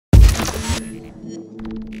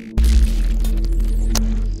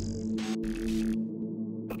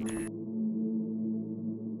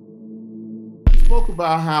spoke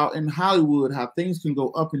about how in Hollywood, how things can go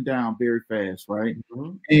up and down very fast, right?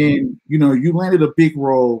 Mm-hmm. And you landed a big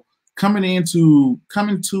role coming to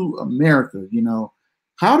America.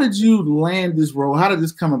 How did you land this role? How did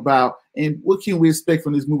this come about? And what can we expect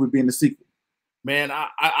from this movie being the sequel? Man, I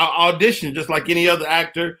auditioned just like any other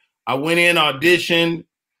actor. I went in, auditioned,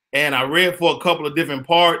 and I read for a couple of different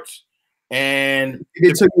parts. And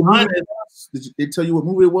Did they tell you what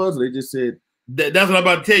movie it was? Or they just said that's what I'm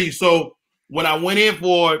about to tell you. So when I went in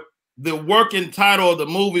for the working title of the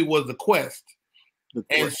movie was The Quest.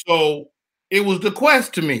 And so it was The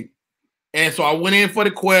Quest to me. And so I went in for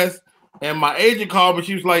The Quest, and my agent called me.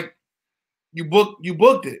 She was like, you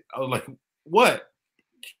booked it. I was like, what?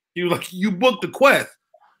 She was like, you booked The Quest.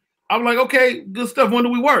 I was like, okay, good stuff. When do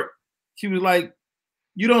we work? She was like,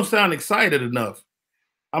 you don't sound excited enough.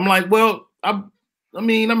 I'm like, well, I'm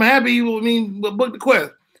happy. But book The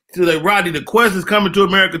Quest. She's like, Rodney, The Quest is coming to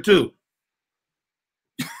America too.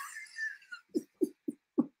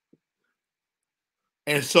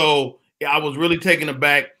 And so I was really taken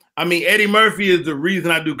aback. I mean, Eddie Murphy is the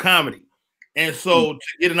reason I do comedy. And so to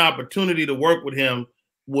get an opportunity to work with him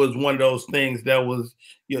was one of those things that was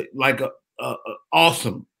like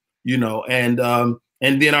awesome, and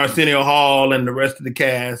then Arsenio Hall and the rest of the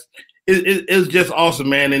cast. It's just awesome,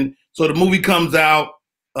 man. And so the movie comes out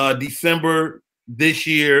December this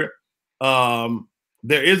year.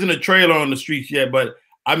 There isn't a trailer on the streets yet, but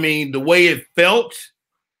I mean, the way it felt,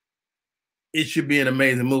 it should be an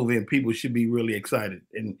amazing movie, and people should be really excited.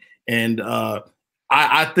 And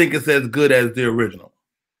I think it's as good as the original.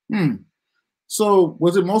 So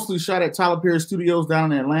was it mostly shot at Tyler Perry Studios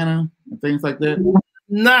down in Atlanta and things like that?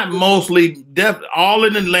 Not mostly, all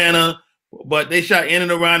in Atlanta, but they shot in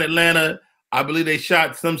and around Atlanta. I believe they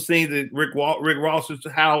shot some scenes at Rick Ross's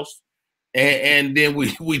house, and then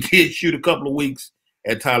we did shoot a couple of weeks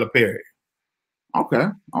at Tyler Perry. Okay.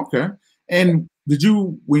 And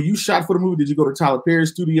when you shot for the movie, did you go to Tyler Perry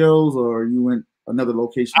Studios or you went another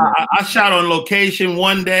location? I shot on location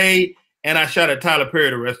one day, and I shot at Tyler Perry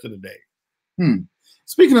the rest of the day.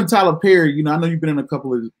 Speaking of Tyler Perry, I know you've been in a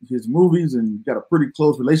couple of his movies and you've got a pretty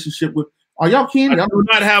close relationship with. Are y'all kin? I do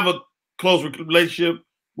not have a close relationship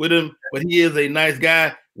with him, but he is a nice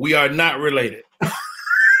guy. We are not related.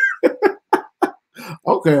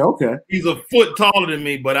 Okay. He's a foot taller than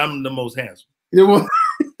me, but I'm the most handsome. It was.